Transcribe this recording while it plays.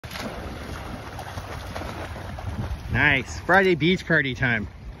Nice. Friday beach party time.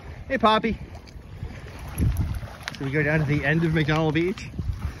 Hey, Poppy. So we go down to the end of McDonald Beach.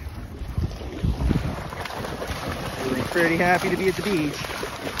 We're pretty happy to be at the beach.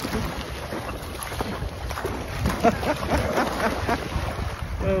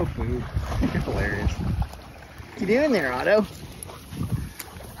 Oh, boo. You're hilarious. What you doing there, Otto?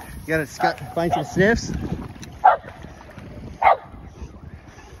 You gotta find some sniffs?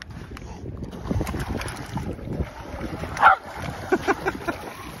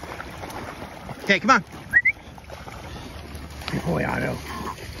 Okay, come on. Good boy, Otto.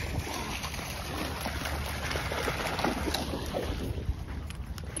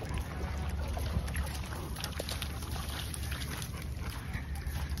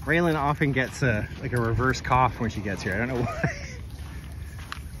 Raylan often gets like a reverse cough when she gets here. I don't know why.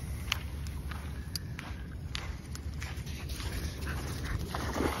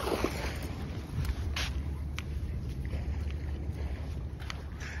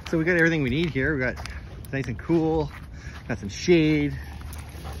 So we got everything we need here. We got nice and cool, got some shade,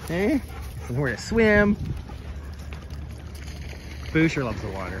 hey, somewhere to swim. Boo sure loves the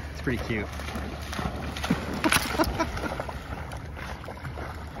water. It's pretty cute.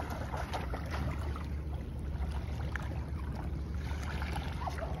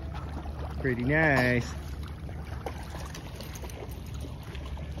 Pretty nice.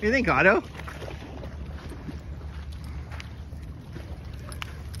 What do you think, Otto?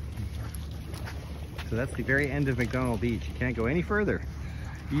 So that's the very end of McDonald Beach. You can't go any further.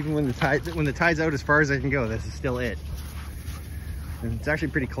 Even when the tide's out as far as I can go, this is still it. And it's actually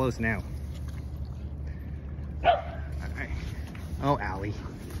pretty close now. All right. Oh, Aly.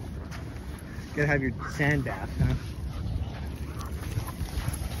 Gotta have your sand bath, huh?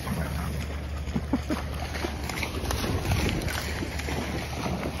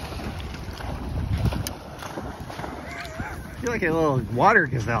 You're like a little water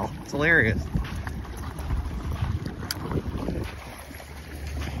gazelle. It's hilarious.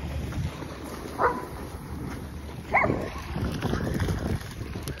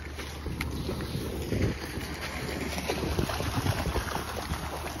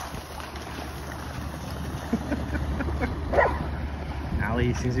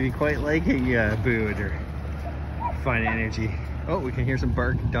 Aly seems to be quite liking Boo and her fun energy. Oh, we can hear some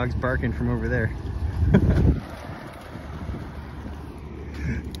dogs barking from over there.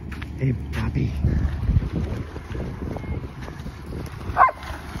 Hey, Poppy.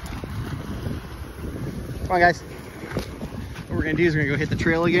 Come on, guys. What we're gonna do is we're gonna go hit the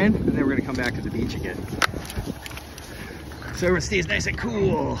trail again, and then we're gonna come back to the beach again. So everyone stays nice and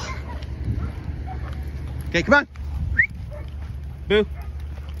cool. Okay, come on. Boo.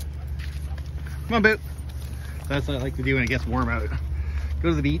 Come on, Boo. That's what I like to do when it gets warm out. Go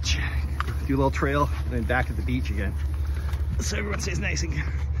to the beach, do a little trail, and then back at the beach again. So everyone stays nice and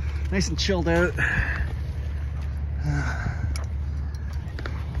chilled out.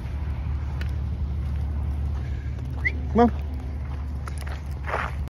 Come on.